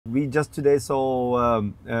We just today saw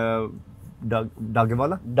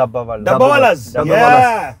Dabbawalas. Dabbawalas.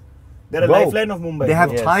 Yeah. They're a lifeline of Mumbai. They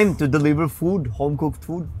have time to deliver food, home cooked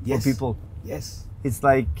food for people. Yes. It's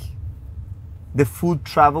like the food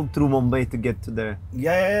traveled through Mumbai to get to there.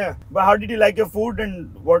 Yeah. But how did you like your food,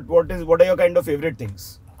 and what are your kind of favorite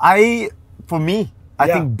things? For me, I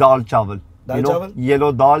think dal chawal. Dal chawal?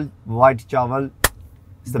 Yellow dal, white chawal.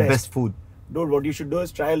 It's the best food. Dude, what you should do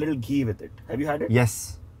is try a little ghee with it. Have you had it?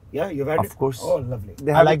 Yes. Yeah, you've had it? Of course. Oh, lovely.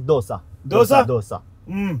 I like dosa. Dosa?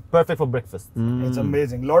 Perfect for breakfast. It's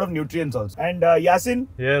amazing. A lot of nutrients also. And Yasin?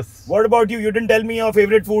 Yes. What about you? You didn't tell me your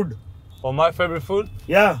favorite food. For my favorite food?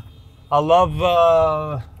 Yeah. I love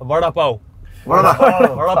vada pav. Vada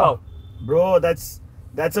pav. Bro, that's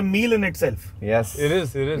a meal in itself. Yes. It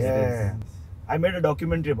is. Yeah. I made a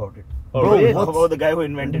documentary about it. Oh, really? About the guy who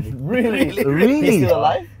invented it. Really? He's still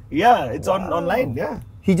alive? Yeah, it's online. Yeah.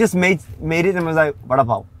 He just made it and was like, vada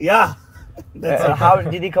pav. Yeah. That's it. How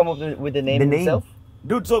did he come up with the name himself?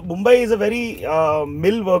 Dude, so Mumbai is a very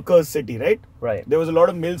mill workers city, right? Right. There was a lot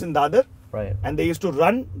of mills in Dadar. Right. And they used to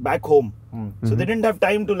run back home. So they didn't have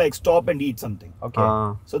time to like stop and eat something. Okay.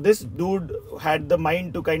 So this dude had the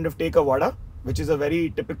mind to kind of take a vada, which is a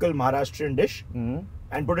very typical Maharashtrian dish,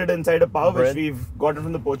 and put it inside a pav, which we've gotten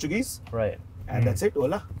from the Portuguese. Right. And that's it,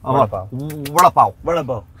 voila. Vada pav. Vada pav. Vada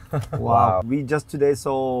pav. Wow. We just today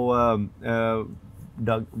saw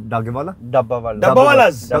Dabbawalas.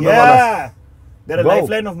 Dabbawalas. Yeah. They're a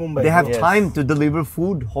lifeline of Mumbai. They have time to deliver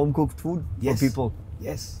food, home cooked food for people.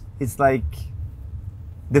 Yes. It's like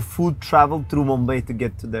the food traveled through Mumbai to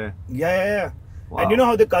get to there. Yeah. Wow. And you know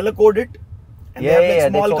how they color code it? And they have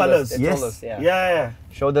like small colors. They told us, Yeah.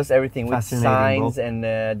 Showed us everything with signs bro.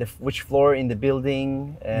 and which floor in the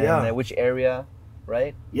building and which area,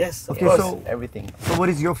 right? Yes, of Okay, course. so Everything. what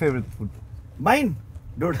is your favorite food? Mine?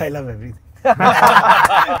 Dude, I love everything.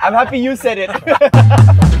 I'm happy you said it.